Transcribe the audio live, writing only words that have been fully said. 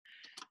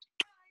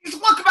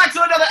Welcome back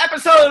to another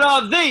episode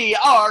of the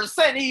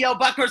Arsenio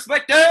Buck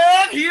Perspective.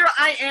 Here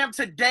I am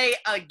today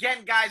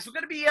again, guys. We're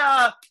going to be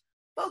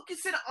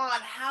focusing on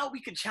how we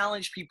can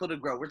challenge people to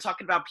grow. We're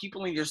talking about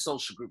people in your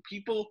social group,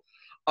 people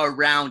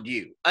around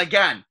you.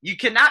 Again, you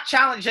cannot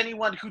challenge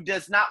anyone who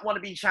does not want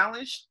to be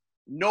challenged,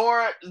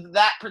 nor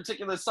that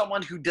particular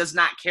someone who does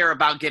not care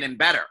about getting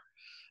better.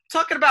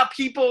 Talking about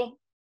people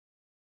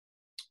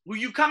who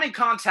you come in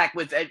contact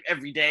with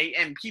every day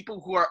and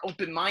people who are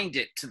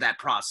open-minded to that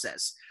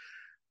process.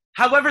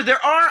 However,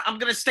 I'm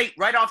going to state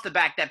right off the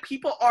bat that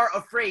people are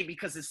afraid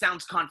because it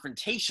sounds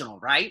confrontational,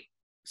 right?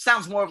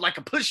 Sounds more of like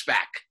a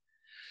pushback.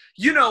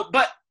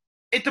 But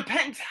it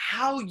depends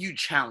how you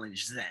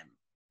challenge them.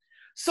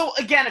 So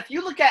again, if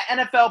you look at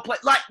NFL play,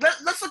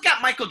 let's look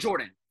at Michael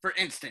Jordan, for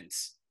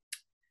instance.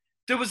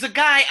 There was a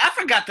guy, I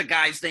forgot the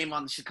guy's name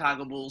on the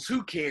Chicago Bulls,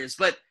 who cares,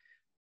 but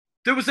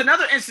there was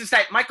another instance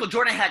that Michael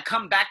Jordan had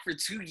come back for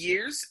 2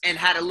 years and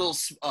had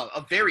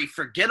a very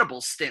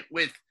forgettable stint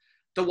with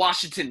the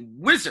Washington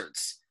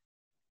Wizards.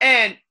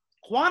 And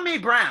Kwame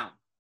Brown,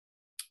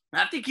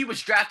 I think he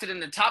was drafted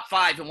in the top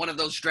 5 in one of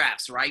those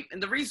drafts, right?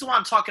 And the reason why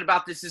I'm talking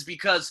about this is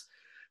because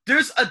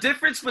there's a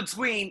difference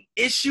between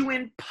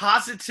issuing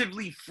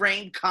positively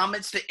framed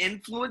comments to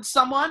influence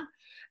someone,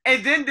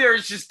 and then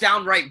there's just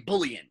downright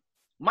bullying.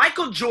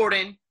 Michael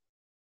Jordan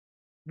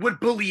would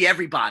bully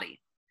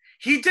everybody.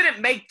 He didn't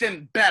make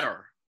them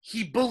better.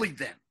 He bullied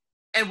them.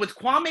 And with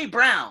Kwame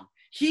Brown,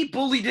 he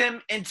bullied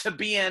him into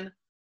being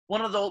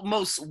one of the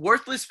most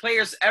worthless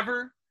players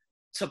ever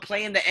to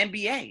play in the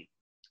NBA.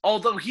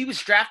 Although he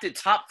was drafted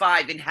top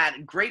 5 and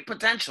had great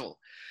potential.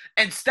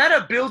 Instead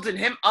of building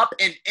him up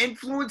and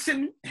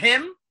influencing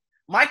him,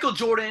 Michael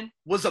Jordan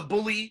was a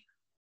bully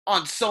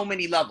on so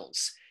many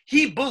levels.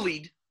 He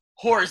bullied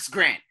Horace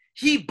Grant.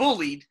 He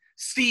bullied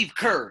Steve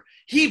Kerr.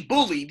 He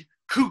bullied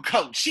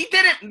Kukoc. He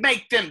didn't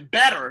make them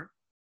better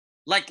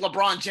like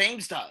LeBron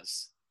James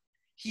does.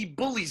 He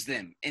bullies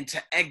them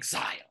into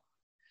exile.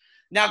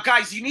 Now,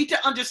 guys, you need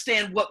to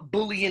understand what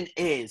bullying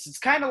is. It's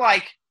kind of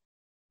like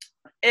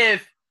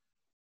if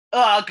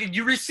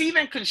you're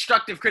receiving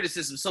constructive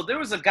criticism. So there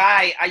was a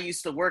guy I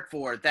used to work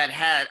for that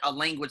had a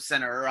language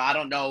center, or I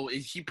don't know,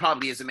 he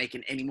probably isn't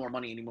making any more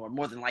money anymore.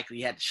 More than likely,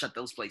 he had to shut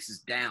those places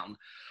down.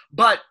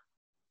 But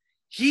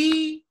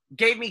he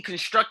gave me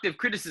constructive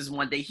criticism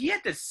one day. He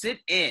had to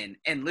sit in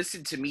and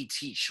listen to me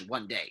teach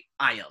one day,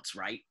 IELTS,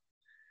 right?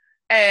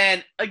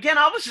 And again,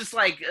 I was just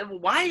like,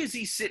 why is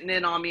he sitting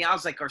in on me? I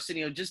was like,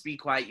 Arsenio, just be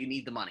quiet. You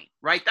need the money,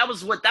 right? That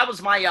was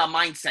my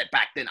mindset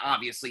back then,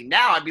 obviously.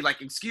 Now I'd be like,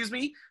 excuse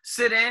me,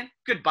 sit in,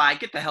 goodbye,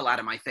 get the hell out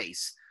of my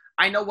face.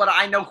 I know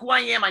who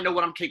I am. I know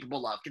what I'm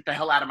capable of. Get the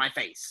hell out of my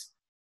face.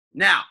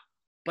 Now,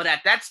 but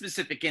at that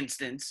specific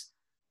instance,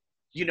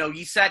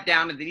 he sat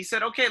down and then he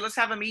said, okay, let's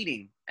have a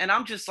meeting. And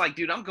I'm just like,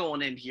 dude, I'm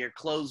going in here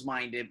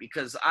closed-minded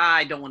because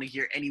I don't want to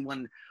hear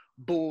anyone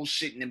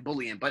bullshitting and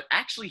bullying. But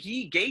actually,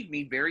 he gave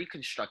me very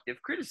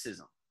constructive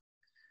criticism.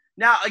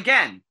 Now,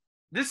 again,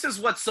 this is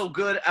what's so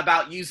good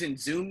about using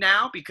Zoom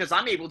now, because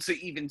I'm able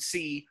to even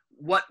see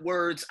what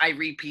words I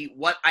repeat,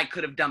 what I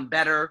could have done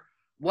better,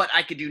 what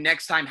I could do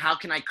next time, how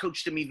can I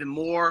coach them even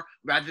more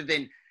rather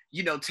than,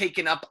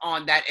 taking up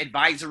on that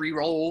advisory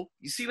role.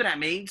 You see what I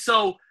mean?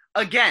 So,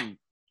 again,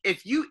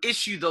 if you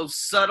issue those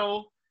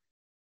subtle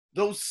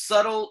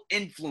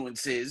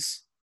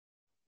influences,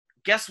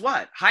 guess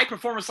what? High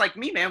performers like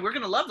me, man, we're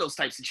going to love those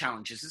types of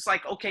challenges. It's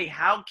like, okay,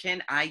 how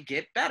can I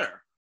get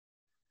better?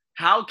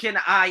 How can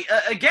I,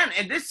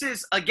 and this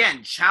is,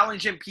 again,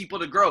 challenging people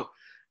to grow,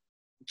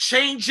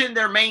 changing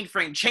their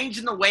mainframe,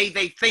 changing the way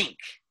they think.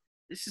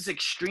 This is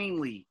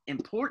extremely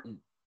important.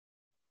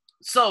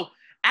 So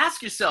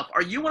ask yourself,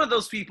 are you one of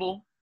those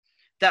people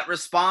that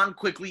respond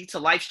quickly to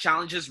life's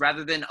challenges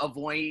rather than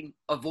avoiding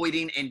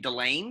and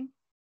delaying?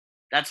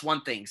 That's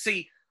one thing.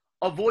 See,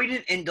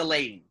 avoiding and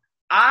delaying.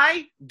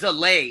 I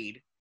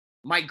delayed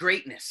my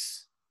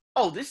greatness.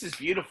 Oh, this is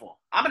beautiful.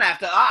 I'm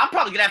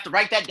probably gonna have to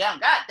write that down.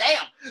 God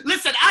damn.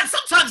 Listen,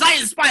 sometimes I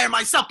inspire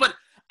myself, but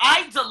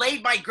I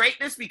delayed my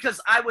greatness because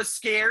I was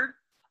scared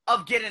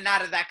of getting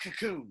out of that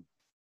cocoon.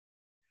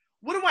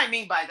 What do I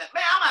mean by that?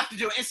 Man, I'm gonna have to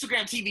do an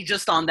Instagram TV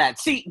just on that.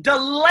 See,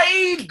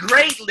 delayed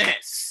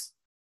greatness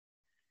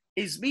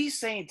is me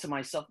saying to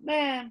myself,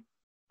 man,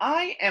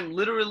 I am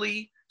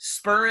literally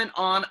spurring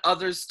on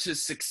others to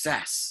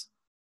success.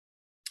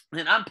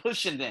 And I'm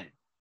pushing them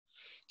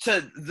to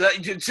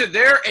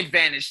their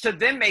advantage, to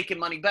them making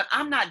money, but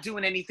I'm not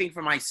doing anything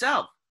for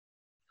myself.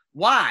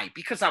 Why?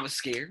 Because I was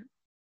scared.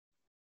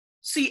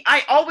 See,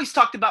 I always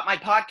talked about my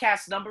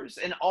podcast numbers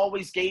and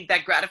always gave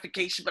that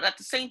gratification, but at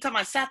the same time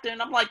I sat there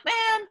and I'm like,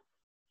 man,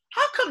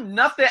 how come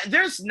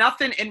there's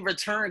nothing in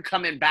return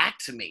coming back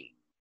to me?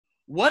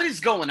 What is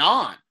going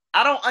on?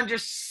 I don't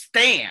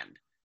understand.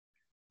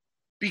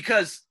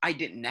 Because I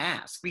didn't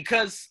ask,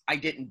 because I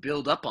didn't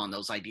build up on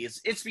those ideas.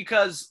 It's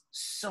because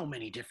so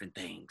many different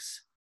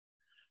things.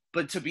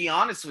 But to be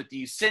honest with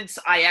you, since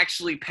I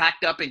actually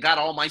packed up and got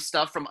all my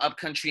stuff from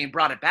Upcountry and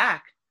brought it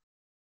back,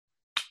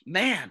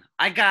 man,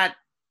 I got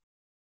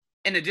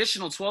an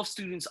additional 12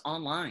 students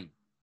online.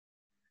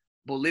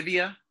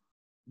 Bolivia,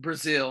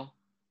 Brazil,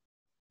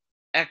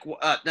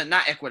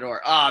 not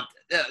Ecuador,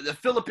 the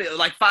Philippines,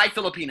 like 5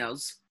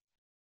 Filipinos,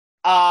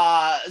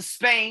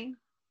 Spain,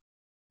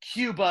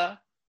 Cuba,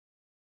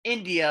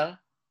 India,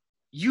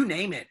 you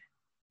name it.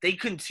 They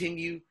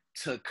continue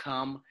to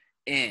come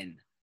in.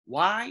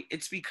 Why?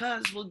 It's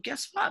because, well,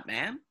 guess what,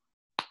 man?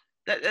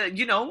 That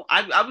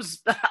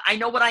I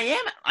know what I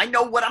am. I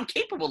know what I'm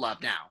capable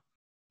of now.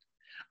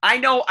 I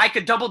know I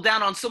could double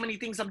down on so many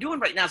things I'm doing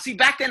right now. See,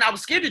 back then I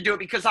was scared to do it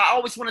because I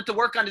always wanted to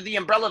work under the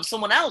umbrella of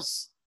someone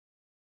else.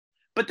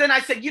 But then I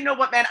said, you know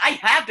what, man? I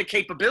have the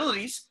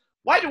capabilities.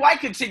 Why do I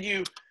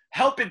continue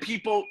helping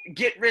people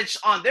get rich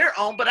on their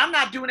own, but I'm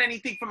not doing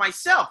anything for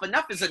myself?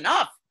 Enough is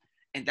enough.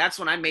 And that's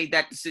when I made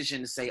that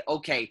decision to say,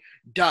 okay,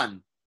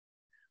 done.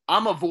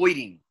 I'm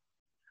avoiding.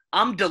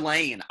 I'm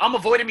delaying. I'm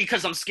avoiding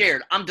because I'm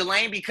scared. I'm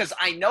delaying because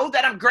I know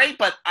that I'm great,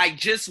 but I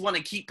just want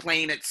to keep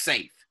playing it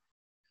safe.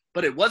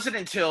 But it wasn't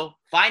until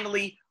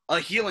finally a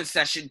healing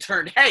session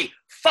turned, hey,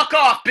 fuck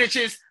off,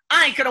 bitches.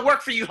 I ain't going to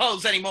work for you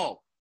hoes anymore.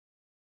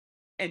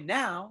 And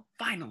now,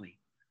 finally,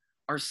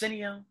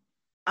 Arsenio,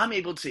 I'm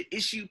able to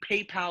issue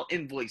PayPal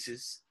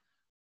invoices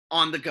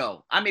on the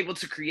go. I'm able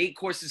to create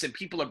courses and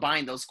people are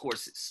buying those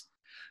courses.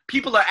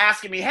 People are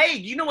asking me, hey,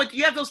 you know what? Do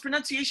you have those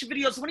pronunciation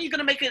videos? When are you going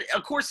to make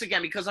a course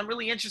again? Because I'm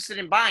really interested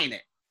in buying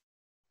it.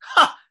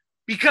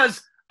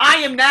 Because I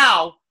am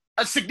now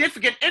a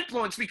significant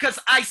influence because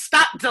I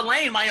stopped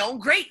delaying my own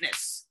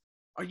greatness.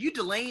 Are you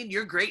delaying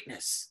your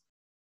greatness?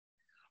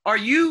 Are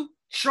you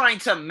trying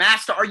to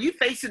master? Are you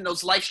facing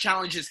those life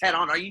challenges head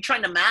on? Are you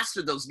trying to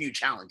master those new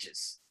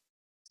challenges?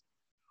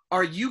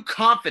 Are you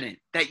confident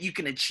that you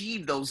can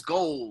achieve those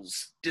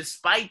goals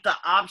despite the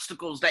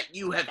obstacles that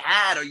you have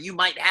had or you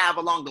might have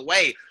along the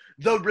way?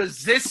 The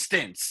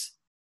resistance.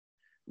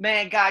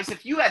 Man, guys,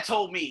 if you had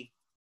told me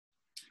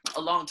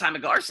a long time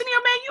ago, Arsenio,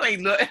 man,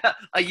 you ain't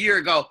a year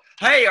ago,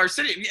 hey,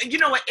 Arsenio, you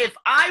know what? If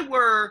I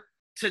were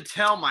to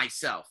tell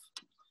myself,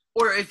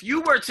 or if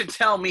you were to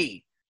tell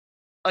me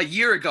a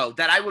year ago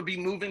that I would be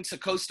moving to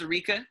Costa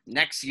Rica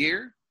next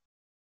year,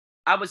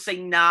 I would say,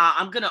 nah,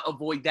 I'm going to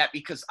avoid that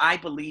because I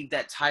believe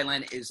that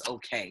Thailand is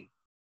okay.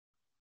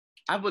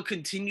 I would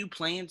continue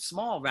playing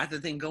small rather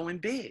than going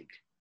big.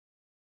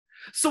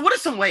 So what are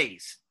some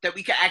ways that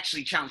we can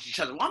actually challenge each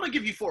other? Well, I'm going to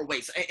give you 4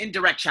 ways.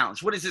 Indirect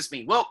challenge. What does this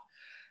mean? Well,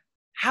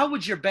 how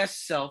would your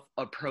best self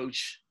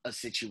approach a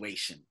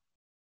situation?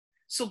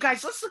 So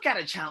guys, let's look at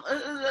a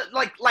challenge,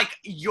 like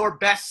your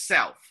best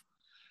self.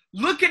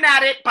 Looking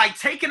at it by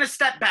taking a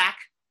step back.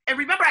 And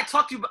remember, I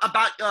talked to you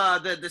about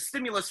the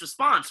stimulus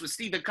response with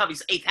Stephen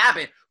Covey's 8th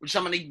Habit, which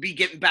I'm going to be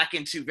getting back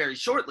into very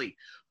shortly.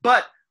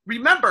 But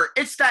remember,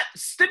 it's that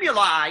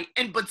stimuli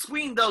in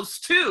between those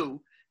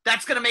two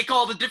that's going to make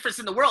all the difference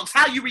in the world. It's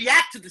how you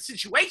react to the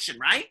situation,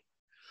 right?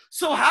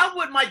 So how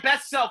would my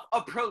best self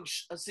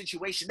approach a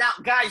situation? Now,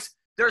 guys,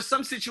 there are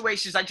some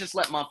situations I just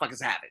let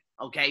motherfuckers have it,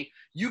 okay?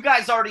 You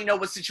guys already know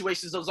what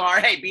situations those are.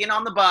 Hey, being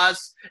on the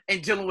bus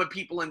and dealing with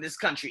people in this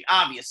country,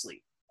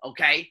 obviously,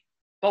 okay?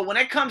 But when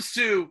it comes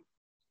to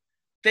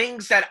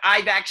things that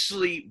I've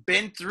actually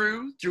been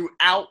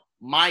throughout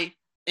my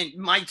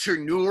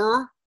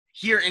tenure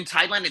here in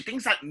Thailand and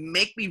things that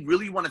make me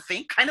really want to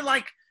think, kind of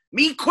like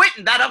me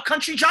quitting that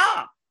upcountry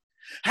job.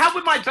 How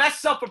would my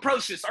best self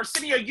approach this?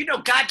 Arsenio, you know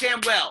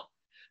goddamn well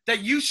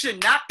that you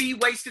should not be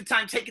wasting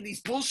time taking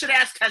these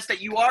bullshit-ass tests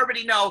that you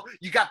already know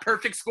you got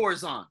perfect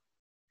scores on.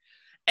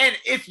 And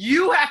if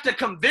you have to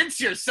convince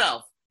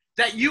yourself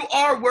that you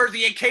are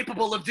worthy and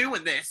capable of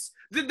doing this,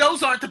 then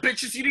those aren't the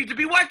bitches you need to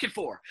be working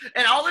for.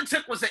 And all it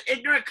took was an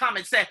ignorant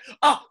comment saying,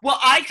 oh, well,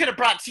 I could have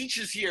brought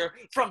teachers here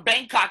from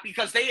Bangkok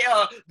because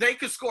they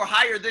could score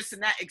higher this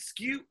and that.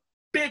 Excuse,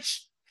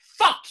 bitch,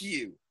 fuck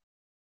you.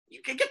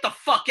 You can get the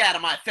fuck out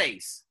of my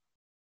face.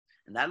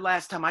 And that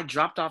last time I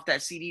dropped off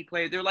that CD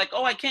player, they're like,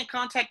 oh, I can't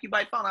contact you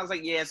by phone. I was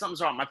like, yeah,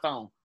 something's wrong with my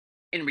phone.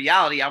 In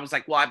reality, I was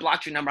like, well, I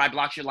blocked your number. I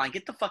blocked your line.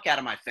 Get the fuck out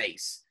of my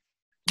face.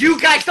 You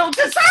guys don't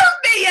deserve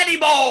me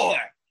anymore.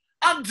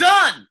 I'm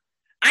done.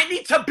 I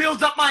need to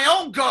build up my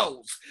own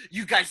goals.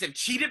 You guys have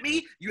cheated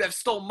me. You have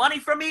stole money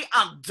from me.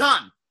 I'm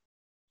done.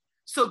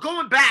 So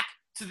going back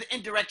to the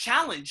indirect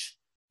challenge,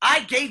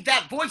 I gave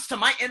that voice to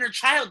my inner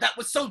child that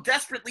was so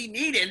desperately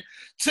needed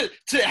to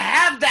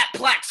have that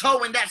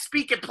plateau and that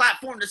speaking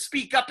platform to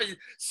speak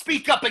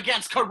up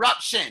against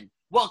corruption.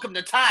 Welcome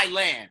to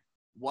Thailand.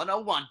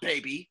 101,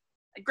 baby.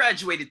 I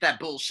graduated that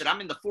bullshit.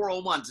 I'm in the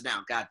 401s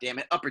now,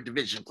 goddammit, upper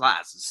division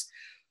classes.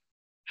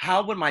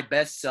 How would my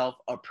best self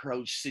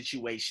approach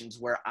situations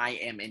where I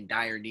am in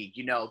dire need?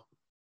 You know,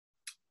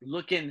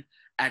 looking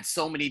at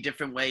so many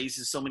different ways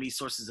and so many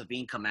sources of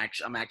income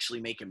I'm actually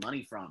making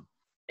money from.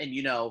 And,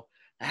 you know,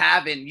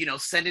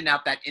 sending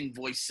out that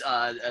invoice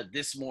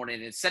this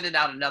morning and sending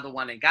out another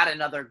one and got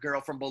another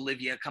girl from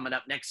Bolivia coming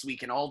up next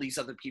week and all these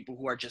other people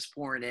who are just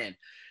pouring in.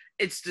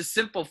 It's the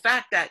simple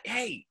fact that,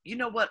 hey, you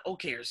know what?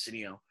 Okay,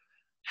 Arsenio,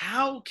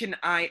 how can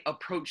I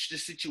approach the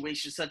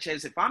situation such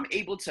as if I'm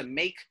able to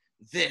make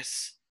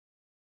this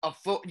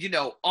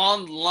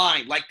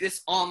online, like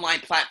this online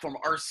platform,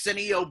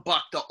 Arsenio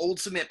Buck, the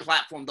ultimate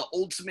platform, the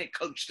ultimate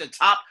coach, the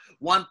top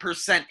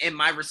 1% in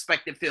my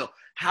respective field.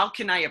 How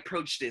can I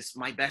approach this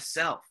my best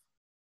self?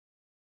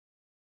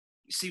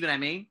 You see what I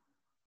mean?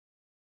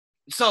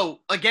 So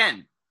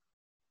again,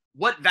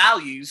 what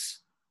values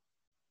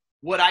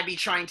would I be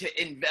trying to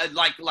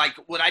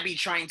would I be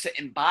trying to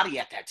embody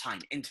at that time?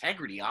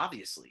 Integrity,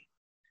 obviously.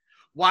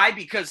 Why?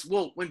 Because,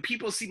 well, when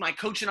people see my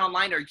coaching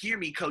online or hear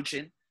me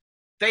coaching,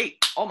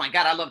 oh my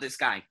God, I love this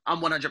guy. I'm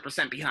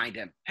 100% behind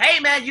him. Hey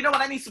man, you know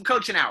what? I need some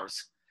coaching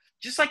hours.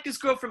 Just like this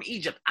girl from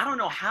Egypt. I don't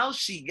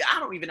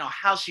even know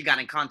how she got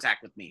in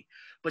contact with me,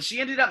 but she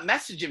ended up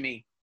messaging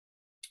me.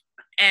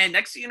 And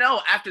next thing you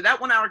know, after that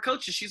 1 hour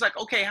coaching, she's like,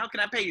 okay, how can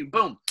I pay you?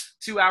 Boom.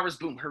 2 hours,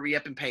 boom, hurry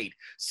up and paid.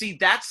 See,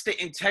 that's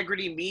the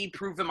integrity, me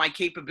proving my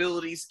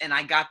capabilities, and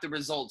I got the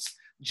results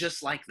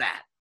just like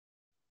that.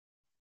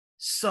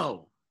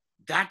 So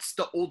that's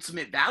the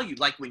ultimate value.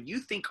 Like when you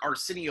think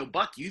Arsenio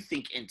Buck, you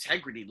think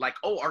integrity. Like,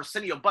 oh,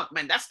 Arsenio Buck,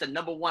 man, that's the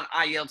 #1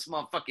 IELTS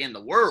motherfucker in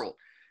the world.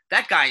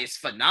 That guy is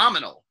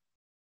phenomenal.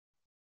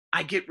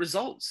 I get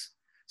results.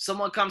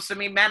 Someone comes to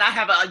me, man, I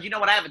have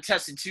a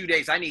test in 2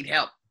 days. I need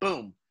help.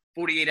 Boom,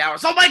 48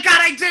 hours. Oh my God,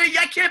 I did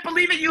it. I can't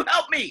believe it. You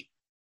helped me.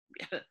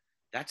 Yeah,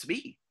 that's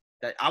me.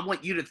 I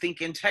want you to think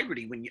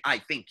integrity when I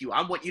think you.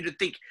 I want you to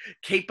think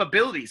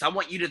capabilities. I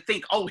want you to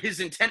think, oh,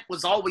 his intent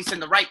was always in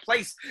the right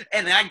place,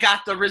 and I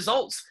got the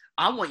results.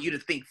 I want you to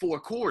think 4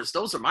 cores.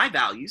 Those are my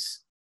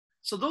values.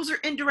 So those are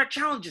indirect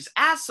challenges.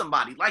 Ask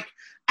somebody, man,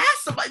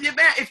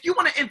 if you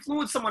want to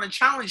influence someone and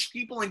challenge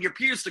people and your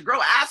peers to grow,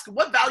 ask,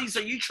 what values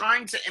are you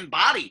trying to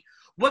embody?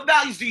 What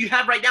values do you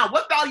have right now?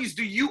 What values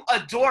do you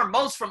adore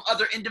most from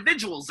other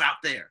individuals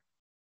out there?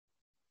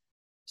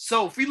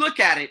 So if we look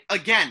at it,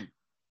 again,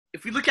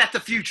 if we look at the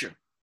future,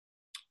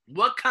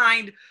 what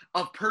kind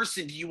of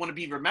person do you want to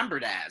be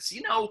remembered as?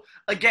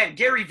 Again,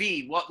 Gary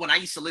Vee, when I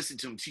used to listen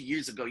to him 2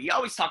 years ago, he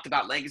always talked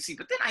about legacy,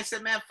 but then I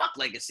said, man, fuck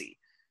legacy.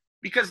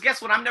 Because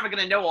guess what? I'm never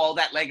going to know all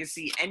that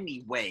legacy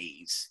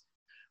anyways.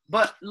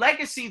 But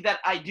legacy that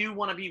I do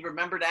want to be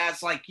remembered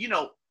as, I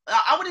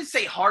wouldn't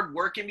say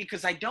hardworking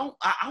because I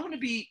want to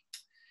be,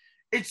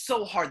 it's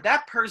so hard.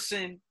 That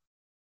person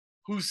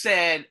who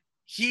said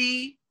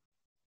he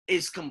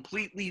is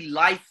completely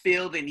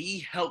life-filled and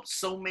he helped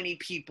so many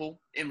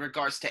people in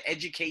regards to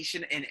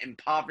education in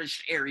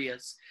impoverished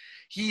areas.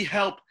 He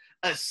helped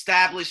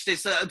establish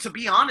this. To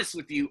be honest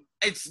with you,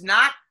 it's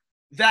not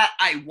that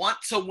I want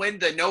to win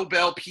the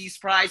Nobel Peace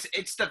Prize.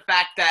 It's the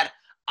fact that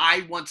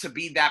I want to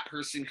be that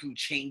person who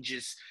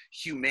changes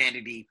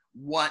humanity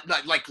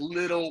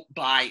little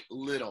by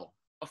little.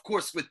 Of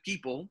course, with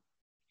people,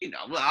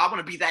 I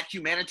want to be that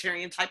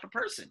humanitarian type of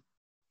person.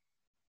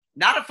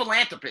 Not a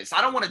philanthropist.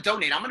 I don't want to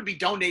donate. I'm going to be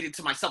donated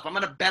to myself. I'm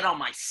going to bet on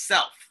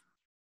myself.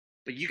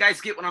 But you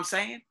guys get what I'm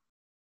saying?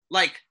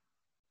 Like,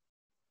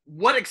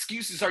 what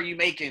excuses are you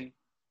making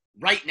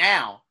right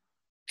now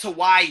to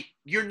why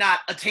you're not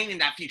attaining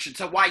that future,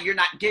 to why you're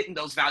not getting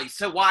those values,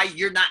 to why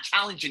you're not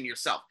challenging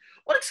yourself?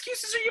 What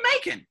excuses are you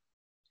making?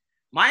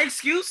 My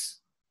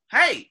excuse?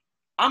 Hey,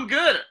 I'm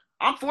good.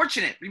 I'm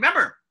fortunate.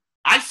 Remember,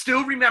 I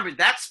still remember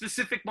that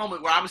specific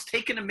moment where I was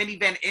taking a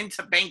minivan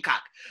into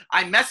Bangkok.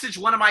 I messaged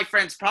one of my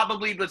friends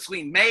probably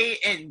between May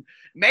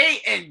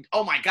and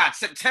oh my God,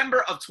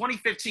 September of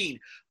 2015,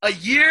 a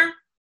year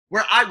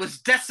where I was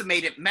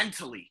decimated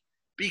mentally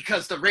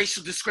because the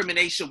racial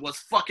discrimination was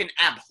fucking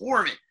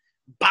abhorrent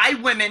by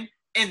women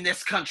in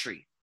this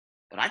country.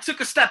 But I took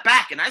a step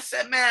back and I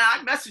said, man,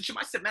 I messaged him.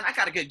 I said, man, I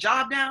got a good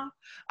job now.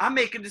 I'm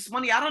making this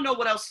money. I don't know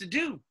what else to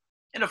do.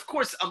 And of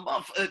course,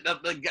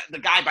 the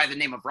guy by the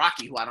name of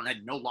Rocky, who I don't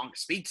no longer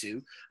speak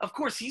to, of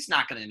course, he's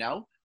not going to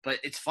know. But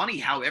it's funny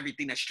how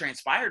everything that's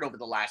transpired over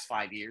the last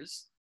 5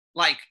 years,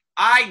 like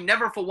I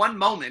never for one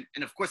moment,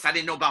 and of course I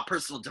didn't know about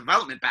personal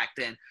development back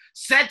then,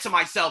 said to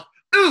myself,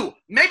 ooh,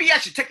 maybe I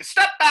should take a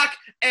step back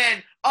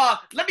and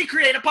let me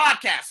create a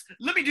podcast.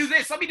 Let me do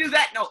this. Let me do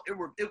that. No,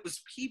 it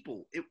was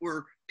people. It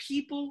were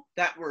people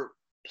that were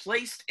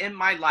placed in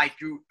my life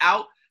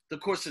throughout the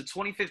course of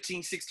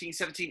 2015, 16,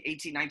 17,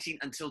 18, 19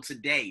 until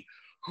today,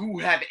 who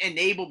have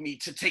enabled me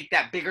to take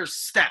that bigger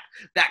step,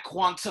 that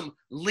quantum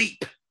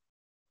leap.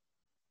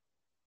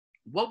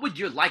 What would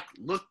your life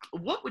look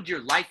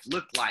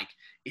like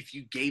if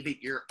you gave it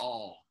your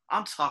all?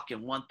 I'm talking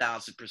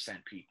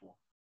 1,000%, people.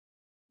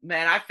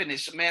 Man, I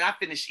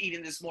finished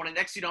eating this morning.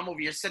 Next, I'm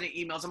over here sending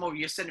emails. I'm over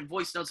here sending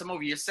voice notes. I'm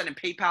over here sending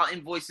PayPal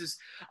invoices.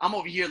 I'm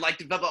over here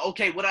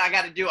okay, what do I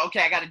got to do?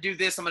 Okay, I got to do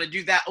this. I'm going to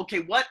do that.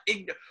 Okay,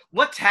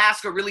 what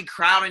tasks are really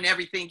crowding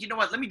everything? You know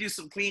what? Let me do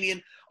some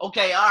cleaning.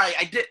 Okay, all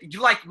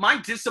right. My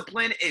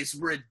discipline is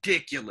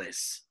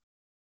ridiculous.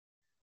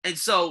 And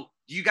so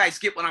you guys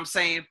get what I'm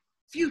saying?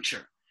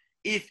 Future.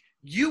 If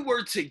you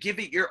were to give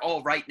it your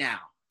all right now,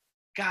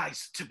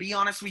 guys, to be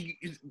honest with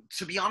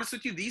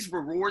you, these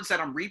rewards that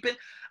I'm reaping,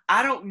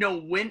 I don't know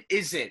when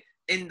is it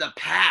in the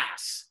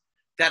past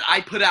that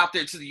I put out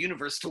there to the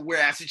universe to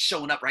whereas it's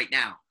showing up right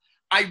now.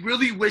 I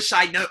really wish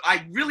I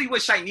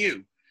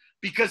knew,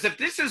 because if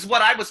this is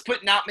what I was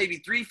putting out maybe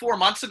 3-4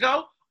 months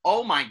ago,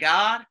 oh my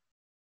God,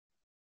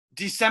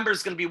 December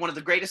is going to be one of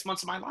the greatest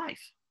months of my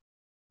life.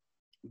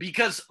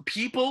 Because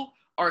people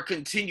are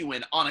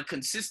continuing on a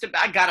consistent.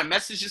 I got a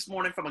message this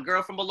morning from a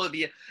girl from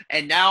Bolivia,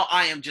 and now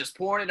I am just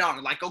pouring it on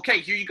her. Like, okay,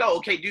 here you go.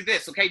 Okay, do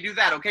this. Okay, do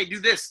that. Okay, do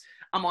this.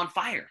 I'm on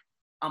fire.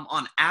 I'm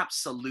on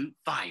absolute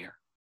fire.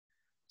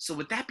 So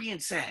with that being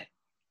said,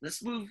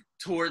 let's move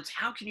towards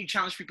how can you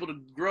challenge people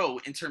to grow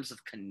in terms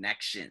of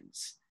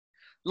connections?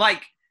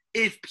 Like,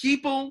 if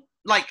people,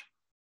 like,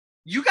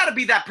 you got to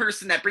be that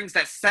person that brings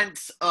that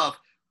sense of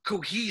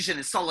cohesion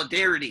and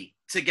solidarity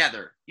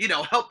together. You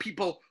know, help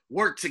people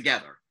work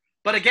together.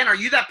 But again, are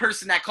you that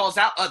person that calls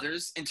out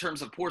others in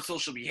terms of poor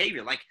social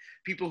behavior? Like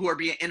people who are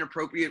being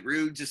inappropriate,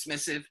 rude,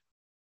 dismissive.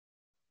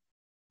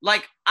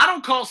 Like, I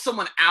don't call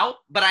someone out,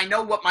 but I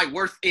know what my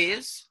worth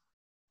is.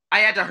 I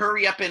had to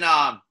hurry up and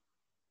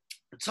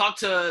talk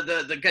to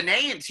the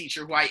Ghanaian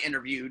teacher who I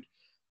interviewed.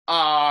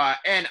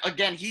 And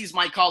again, he's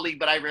my colleague,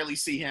 but I rarely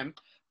see him.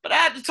 But I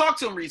had to talk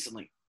to him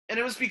recently. And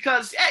it was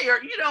because, hey,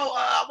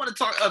 I want to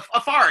talk,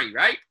 Afari,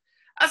 right?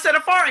 I said,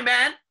 Afari,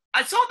 man,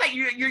 I saw that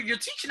you're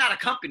teaching at a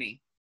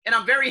company. And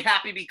I'm very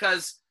happy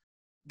because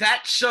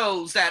that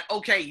shows that,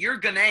 okay, you're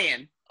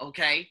Ghanaian,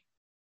 okay?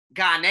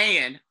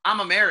 Ghanaian,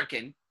 I'm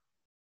American.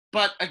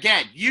 But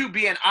again, you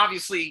being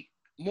obviously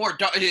more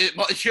dark,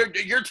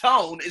 your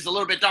tone is a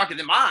little bit darker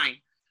than mine,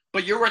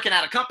 but you're working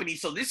at a company,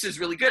 so this is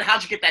really good.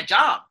 How'd you get that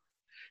job?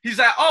 He's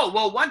like, oh,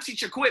 well, one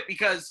teacher quit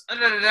because,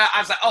 I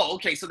was like, oh,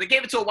 okay, so they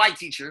gave it to a white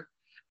teacher,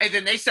 and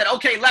then they said,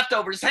 okay,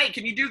 leftovers, hey,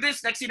 can you do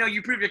this? Next thing you know,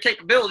 you prove your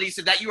capabilities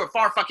so that you are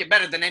far fucking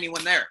better than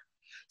anyone there.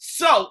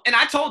 So, and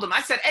I told him,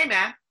 I said, hey,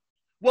 man,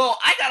 well,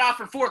 I got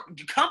offered 4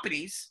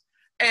 companies,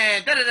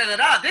 and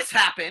this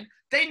happened.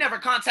 They never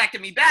contacted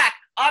me back,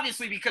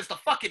 obviously because the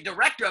fucking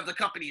director of the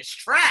company is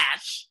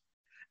trash.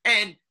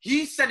 And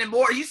he's sending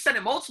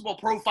multiple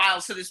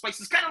profiles to this place.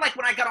 It's kind of like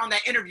when I got on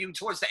that interview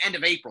towards the end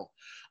of April.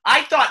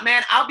 I thought,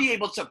 man, I'll be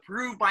able to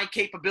prove my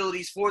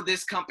capabilities for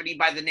this company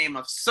by the name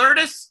of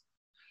Certus,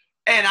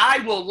 and I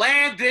will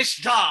land this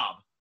job.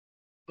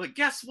 But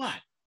guess what?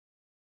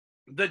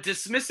 The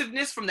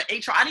dismissiveness from the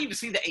HR, I didn't even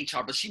see the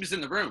HR, but she was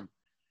in the room.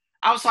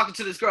 I was talking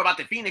to this girl about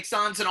the Phoenix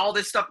Suns and all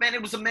this stuff. Man,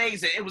 it was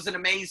amazing. It was an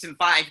amazing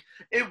fight.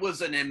 It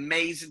was an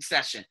amazing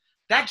session.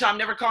 That job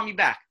never called me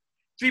back.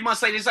 3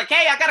 months later, he's like,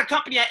 hey, I got a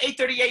company at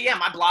 8:30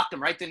 a.m. I blocked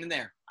him right then and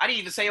there. I didn't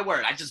even say a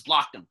word. I just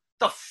blocked him.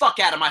 The fuck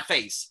out of my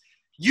face.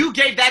 You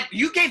gave that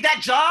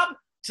job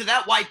to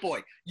that white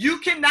boy. You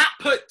cannot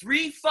put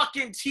 3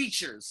 fucking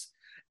teachers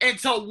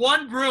into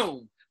one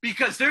room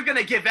because they're going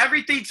to give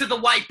everything to the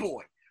white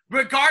boy,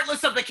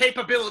 regardless of the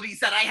capabilities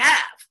that I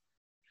have.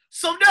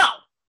 So no.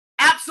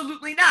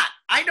 Absolutely not.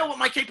 I know what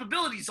my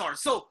capabilities are.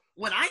 So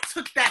when I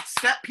took that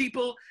step,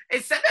 people, and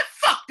said, man,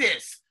 fuck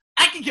this.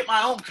 I can get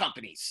my own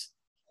companies.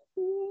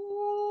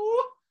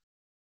 Ooh.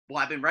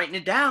 Well, I've been writing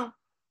it down.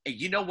 And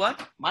you know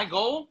what? My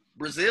goal,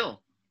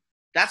 Brazil.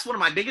 That's one of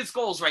my biggest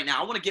goals right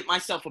now. I want to get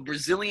myself a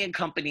Brazilian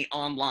company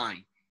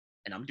online.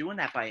 And I'm doing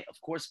that by,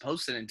 of course,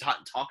 posting and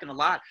talking a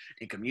lot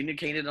and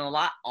communicating a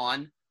lot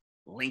on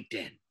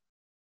LinkedIn.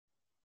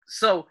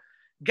 So,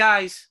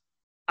 guys,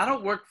 I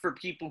don't work for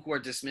people who are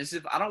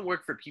dismissive. I don't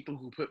work for people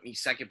who put me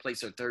second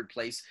place or third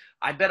place.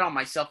 I bet on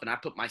myself and I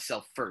put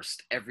myself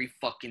first every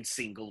fucking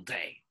single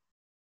day.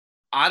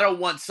 I don't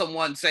want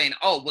someone saying,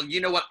 oh, well,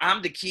 you know what?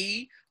 I'm the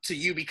key to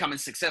you becoming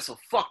successful.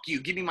 Fuck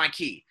you. Give me my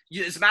key.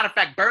 As a matter of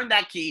fact, burn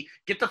that key.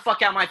 Get the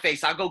fuck out of my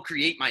face. I'll go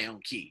create my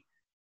own key.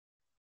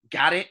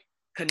 Got it?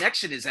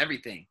 Connection is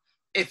everything.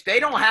 If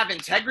they don't have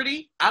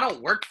integrity, I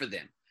don't work for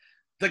them.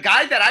 The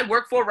guy that I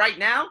work for right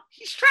now,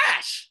 he's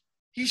trash.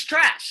 He's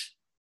trash.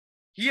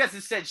 He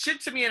hasn't said shit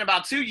to me in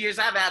about 2 years.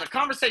 I haven't had a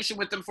conversation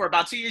with him for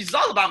about 2 years. He's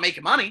all about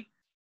making money.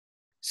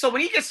 So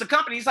when he gets the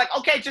company, he's like,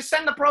 okay, just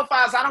send the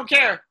profiles. I don't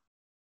care.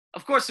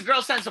 Of course, the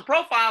girl sends the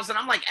profiles, and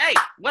I'm like, hey,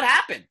 what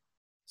happened?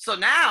 So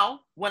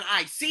now when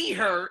I see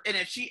her, and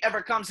if she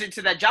ever comes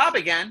into that job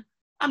again,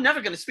 I'm never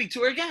going to speak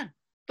to her again.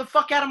 The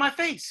fuck out of my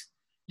face.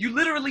 You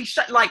literally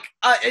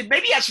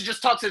maybe I should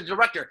just talk to the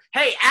director.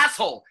 Hey,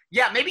 asshole.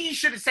 Yeah, maybe you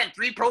should have sent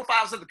 3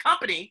 profiles of the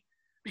company.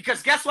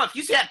 Because guess what?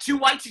 If you have 2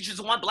 white teachers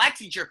and 1 black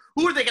teacher,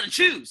 who are they going to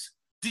choose?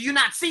 Do you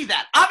not see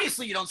that?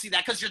 Obviously, you don't see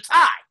that because you're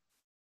tied.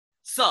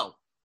 So,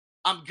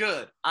 I'm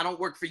good. I don't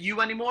work for you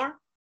anymore.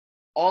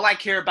 All I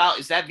care about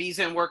is that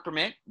visa and work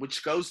permit,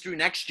 which goes through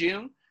next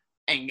June.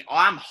 And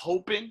I'm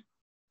hoping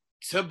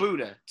to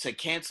Buddha to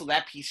cancel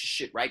that piece of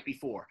shit right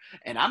before.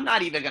 And I'm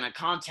not even going to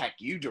contact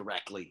you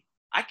directly.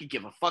 I could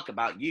give a fuck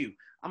about you.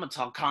 I'm going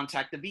to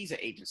contact the visa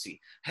agency.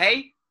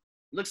 Hey,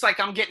 looks like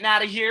I'm getting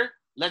out of here.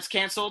 Let's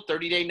cancel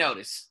 30-day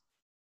notice.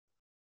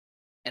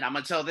 And I'm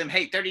going to tell them,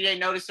 hey, 30-day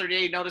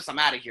notice, I'm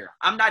out of here.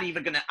 I'm not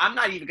even going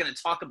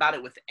to talk about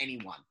it with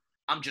anyone.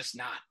 I'm just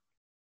not.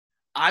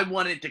 I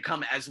want it to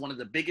come as one of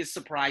the biggest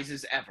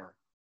surprises ever.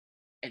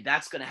 And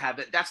that's going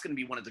to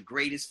be one of the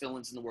greatest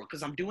feelings in the world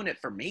because I'm doing it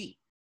for me.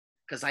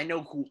 Because I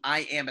know who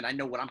I am and I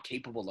know what I'm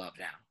capable of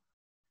now.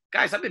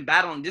 Guys, I've been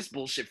battling this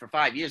bullshit for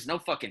 5 years. No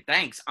fucking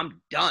thanks.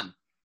 I'm done.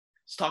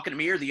 I was talking to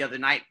Mir the other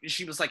night.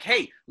 She was like,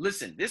 hey,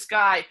 listen, this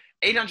guy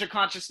 800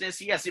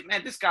 Consciousness. Yes,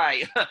 man, this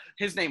guy,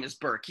 his name is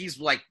Burke. He's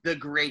like the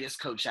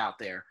greatest coach out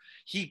there.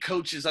 He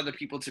coaches other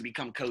people to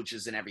become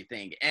coaches and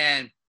everything.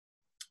 And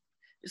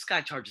this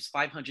guy charges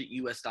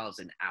 $500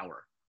 an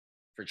hour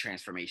for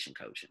transformation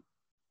coaching.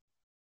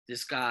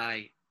 This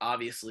guy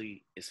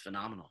obviously is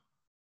phenomenal.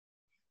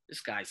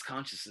 This guy's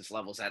consciousness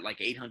level's at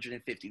like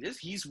 850.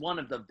 He's one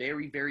of the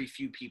very, very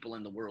few people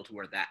in the world who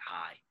are that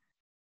high.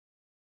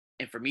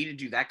 And for me to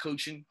do that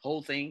coaching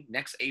whole thing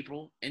next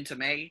April into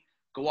May,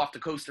 go off to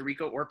Costa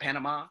Rica or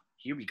Panama,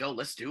 here we go.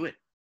 Let's do it.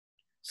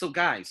 So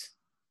guys,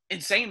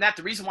 in saying that,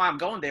 the reason why I'm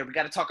going there, we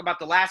got to talk about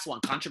the last one,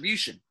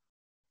 contribution.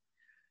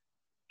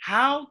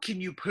 How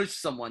can you push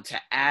someone to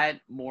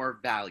add more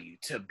value,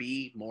 to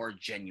be more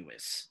genuine?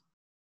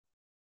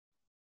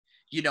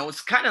 You know,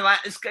 it's kind of like,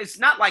 it's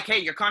not like, hey,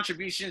 your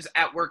contributions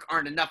at work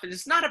aren't enough. And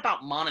it's not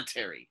about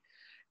monetary.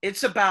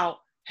 It's about,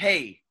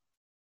 hey,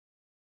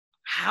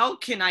 how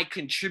can I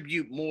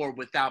contribute more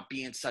without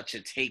being such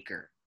a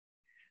taker?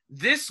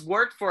 This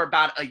worked for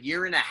about a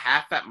year and a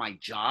half at my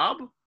job.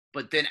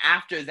 But then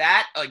after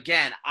that,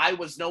 again, I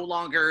was no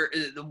longer,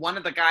 one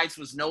of the guys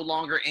was no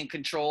longer in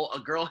control. A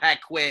girl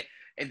had quit.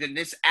 And then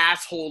this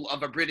asshole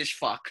of a British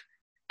fuck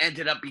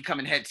ended up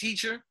becoming head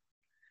teacher.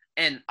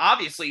 And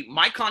obviously,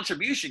 my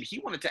contribution, he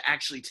wanted to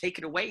actually take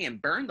it away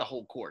and burn the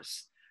whole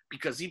course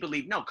because he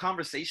believed, no,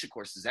 conversation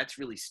courses, that's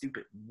really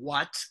stupid.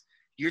 What?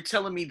 You're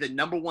telling me the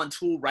number one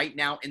tool right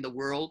now in the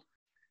world,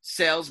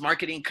 sales,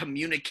 marketing,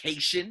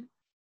 communication,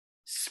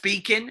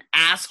 speaking,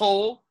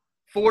 asshole,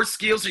 4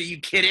 skills? Are you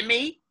kidding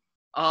me?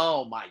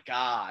 Oh, my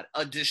God.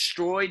 A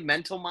destroyed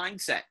mental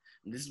mindset.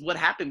 And this is what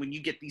happened when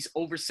you get these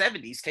over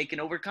 70s taking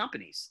over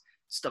companies.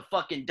 It's the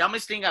fucking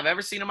dumbest thing I've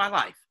ever seen in my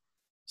life.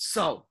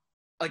 So,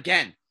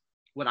 again,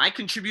 when I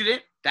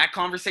contributed that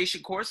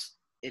conversation course,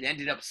 it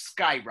ended up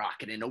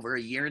skyrocketing over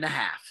a year and a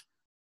half.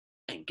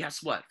 And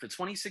guess what? For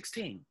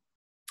 2016,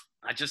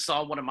 I just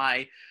saw one of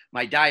my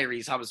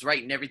diaries. I was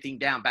writing everything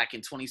down back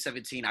in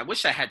 2017. I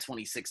wish I had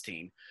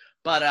 2016.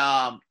 But,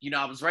 I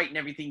was writing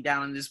everything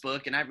down in this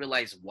book, and I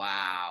realized,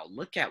 wow,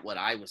 look at what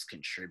I was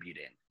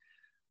contributing.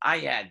 I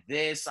had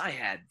this, I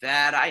had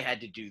that, I had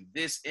to do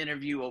this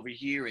interview over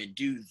here and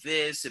do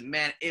this. And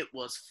man, it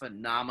was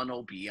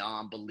phenomenal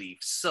beyond belief.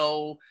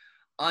 So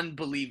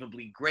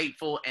unbelievably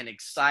grateful and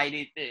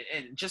excited,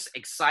 and just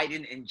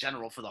excited in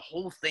general for the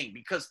whole thing,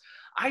 because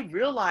I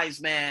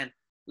realized, man,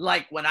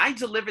 like when I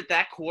delivered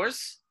that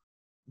course,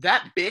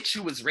 that bitch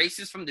who was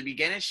racist from the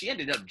beginning, she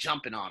ended up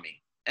jumping on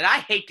me. And I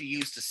hate to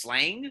use the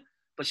slang,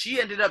 but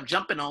she ended up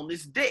jumping on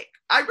this dick.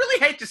 I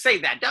really hate to say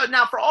that.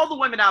 Now, for all the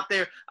women out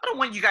there, I don't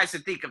want you guys to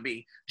think of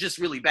me just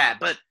really bad,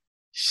 but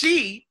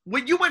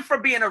when you went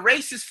from being a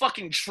racist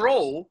fucking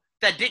troll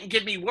that didn't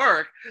give me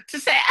work to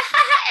say,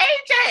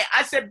 AJ,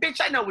 I said,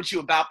 bitch, I know what you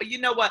about, but you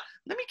know what?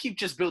 Let me keep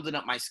just building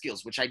up my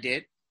skills, which I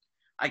did.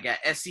 I got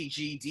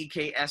SCG,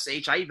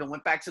 DKSH. I even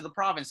went back to the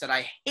province that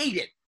I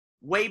hated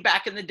way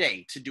back in the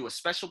day to do a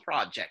special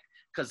project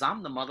because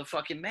I'm the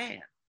motherfucking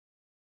man.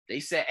 They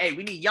said, hey,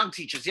 we need young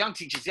teachers.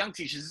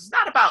 It's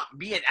not about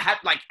being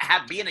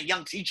a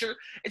young teacher.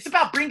 It's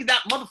about bringing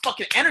that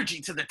motherfucking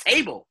energy to the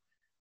table.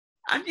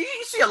 I mean,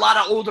 you see a lot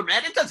of older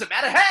men. It doesn't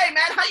matter. Hey,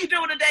 man, how you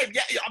doing today?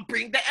 Yeah, I'll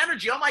bring the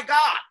energy. Oh, my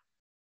God.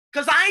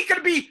 Because I ain't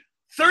going to be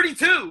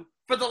 32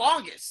 for the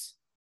longest.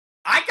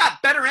 I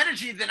got better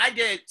energy than I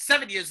did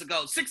 7 years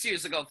ago, 6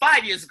 years ago,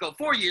 5 years ago,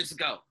 4 years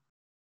ago.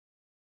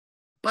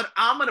 But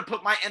I'm going to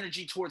put my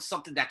energy towards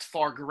something that's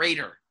far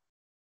greater.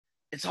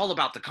 It's all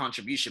about the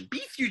contribution.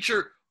 Be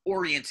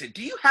future-oriented.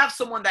 Do you have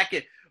someone that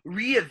could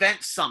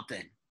reinvent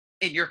something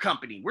in your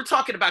company? We're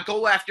talking about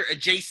go after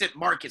adjacent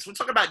markets. We're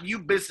talking about new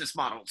business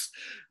models.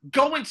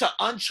 Go into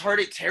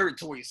uncharted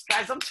territories.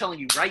 Guys, I'm telling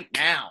you right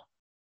now,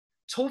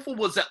 TOEFL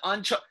was an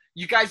uncharted.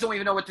 You guys don't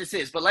even know what this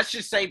is, but let's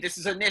just say this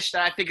is a niche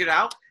that I figured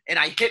out, and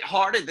I hit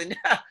harder than,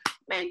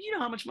 man, you know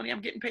how much money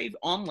I'm getting paid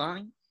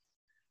online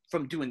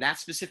from doing that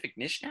specific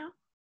niche now?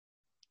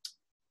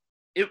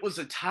 It was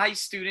a Thai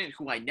student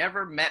who I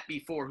never met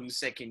before who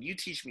said, can you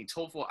teach me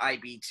TOEFL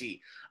IBT?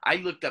 I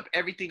looked up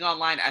everything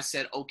online. I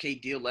said, okay,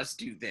 deal, let's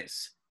do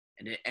this.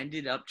 And it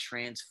ended up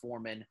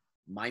transforming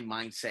my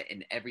mindset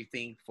and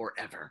everything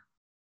forever.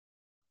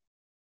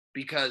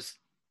 Because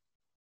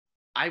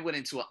I went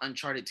into an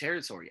uncharted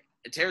territory,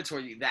 a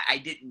territory that I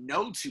didn't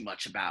know too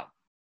much about.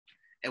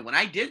 And when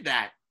I did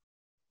that,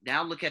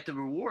 now look at the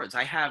rewards.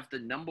 I have the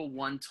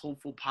 #1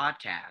 TOEFL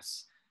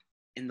podcast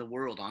in the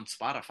world on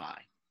Spotify.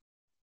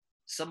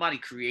 Somebody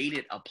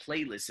created a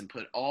playlist and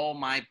put all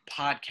my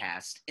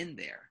podcasts in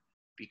there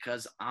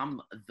because I'm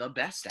the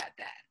best at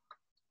that.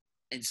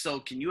 And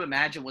so can you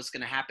imagine what's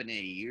going to happen in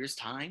a year's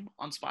time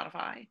on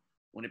Spotify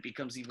when it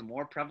becomes even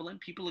more prevalent?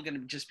 People are going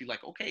to just be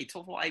like, okay,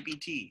 TOEFL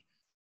IBT.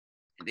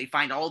 And they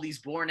find all these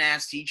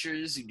boring-ass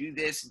teachers who do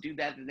this and do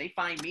that, and they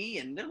find me,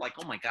 and they're like,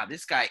 oh, my God,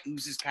 this guy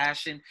oozes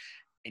passion,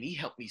 and he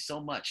helped me so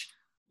much.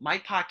 My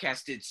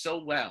podcast did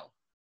so well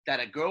that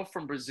a girl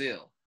from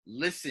Brazil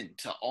listened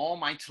to all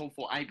my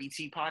TOEFL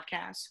IBT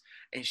podcasts,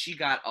 and she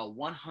got a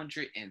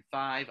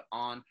 105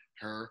 on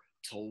her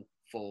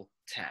TOEFL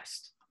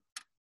test.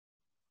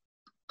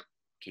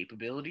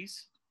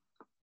 capabilities,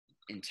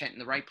 intent in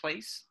the right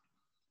place,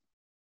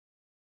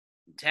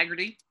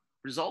 integrity,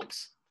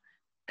 results.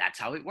 That's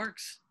how it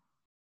works.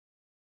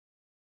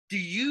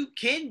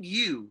 Can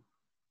you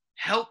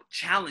help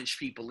challenge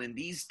people in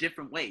these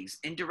different ways?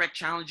 Indirect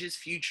challenges,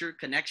 future,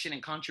 connection,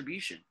 and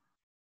contribution.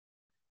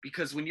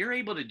 Because when you're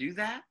able to do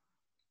that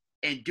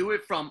and do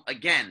it from,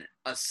 again,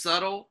 a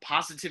subtle,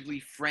 positively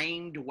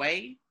framed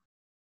way,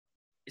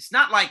 it's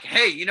not like,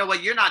 hey, you know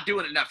what? You're not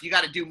doing enough. You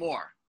got to do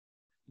more.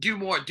 Do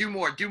more, do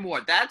more, do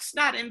more. That's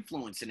not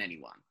influencing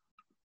anyone.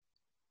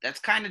 That's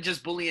kind of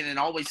just bullying and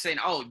always saying,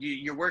 oh,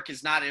 your work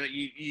is not,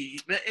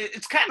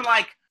 it's kind of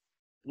like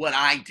what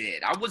I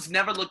did. I was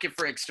never looking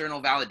for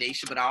external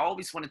validation, but I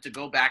always wanted to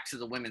go back to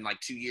the women like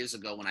 2 years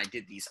ago when I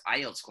did these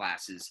IELTS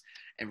classes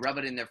and rub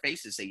it in their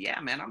face and say, yeah,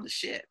 man, I'm the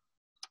shit.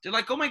 They're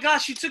like, oh my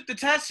gosh, she took the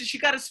test and she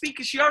got to speak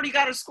and she already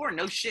got her score.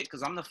 No shit,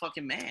 because I'm the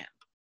fucking man.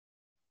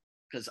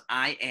 Because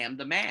I am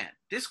the man.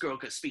 This girl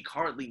could speak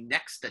hardly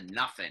next to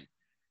nothing.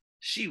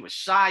 She was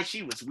shy.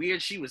 She was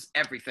weird. She was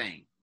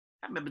everything.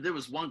 I remember there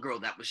was one girl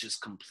that was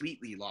just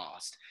completely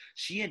lost.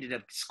 She ended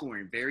up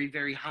scoring very,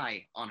 very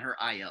high on her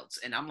IELTS.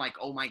 And I'm like,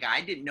 oh my God,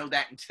 I didn't know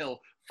that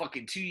until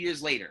fucking 2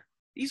 years later.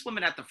 These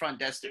women at the front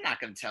desk, they're not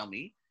going to tell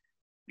me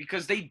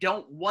because they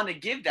don't want to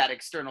give that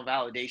external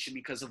validation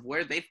because of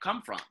where they've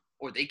come from.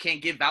 Or they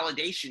can't give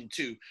validation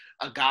to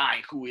a guy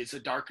who is a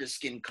darker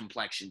skin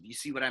complexion. Do you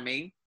see what I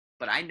mean?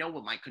 But I know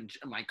what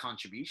my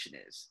contribution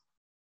is.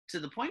 To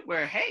the point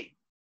where, hey,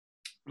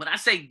 when I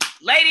say,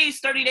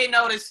 ladies, 30-day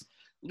notice,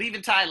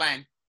 leaving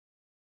Thailand,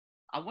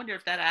 I wonder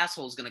if that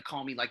asshole is going to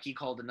call me like he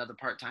called another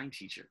part-time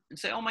teacher and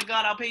say, oh my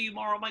God, I'll pay you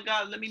more. Oh my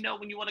God, let me know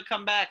when you want to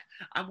come back.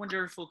 I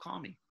wonder if he'll call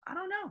me. I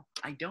don't know.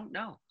 I don't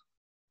know.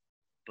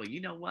 But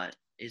you know what?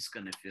 It's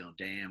going to feel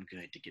damn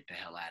good to get the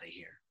hell out of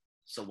here.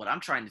 So what I'm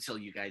trying to tell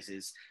you guys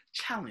is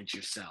challenge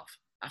yourself.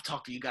 I've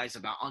talked to you guys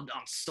about on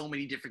so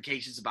many different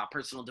occasions about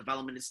personal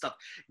development and stuff.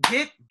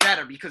 Get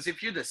better, because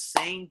if you're the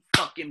same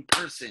fucking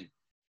person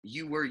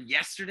you were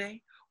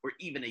yesterday or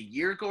even a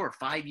year ago or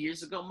 5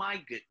 years ago,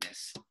 my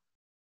goodness.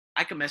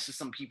 I can message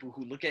some people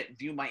who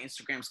view my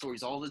Instagram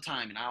stories all the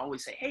time, and I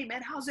always say, hey,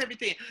 man, how's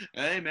everything?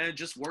 Hey, man,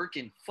 just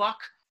working. Fuck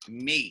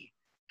me.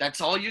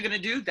 That's all you're going to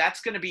do?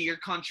 That's going to be your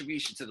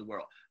contribution to the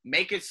world.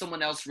 Make it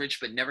someone else rich,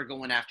 but never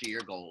going after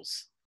your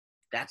goals.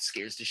 That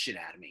scares the shit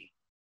out of me.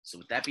 So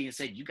with that being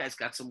said, you guys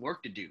got some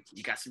work to do.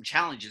 You got some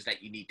challenges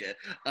that you need to,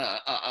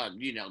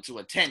 to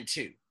attend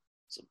to.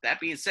 So with that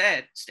being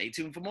said, stay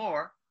tuned for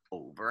more.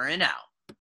 Over and out.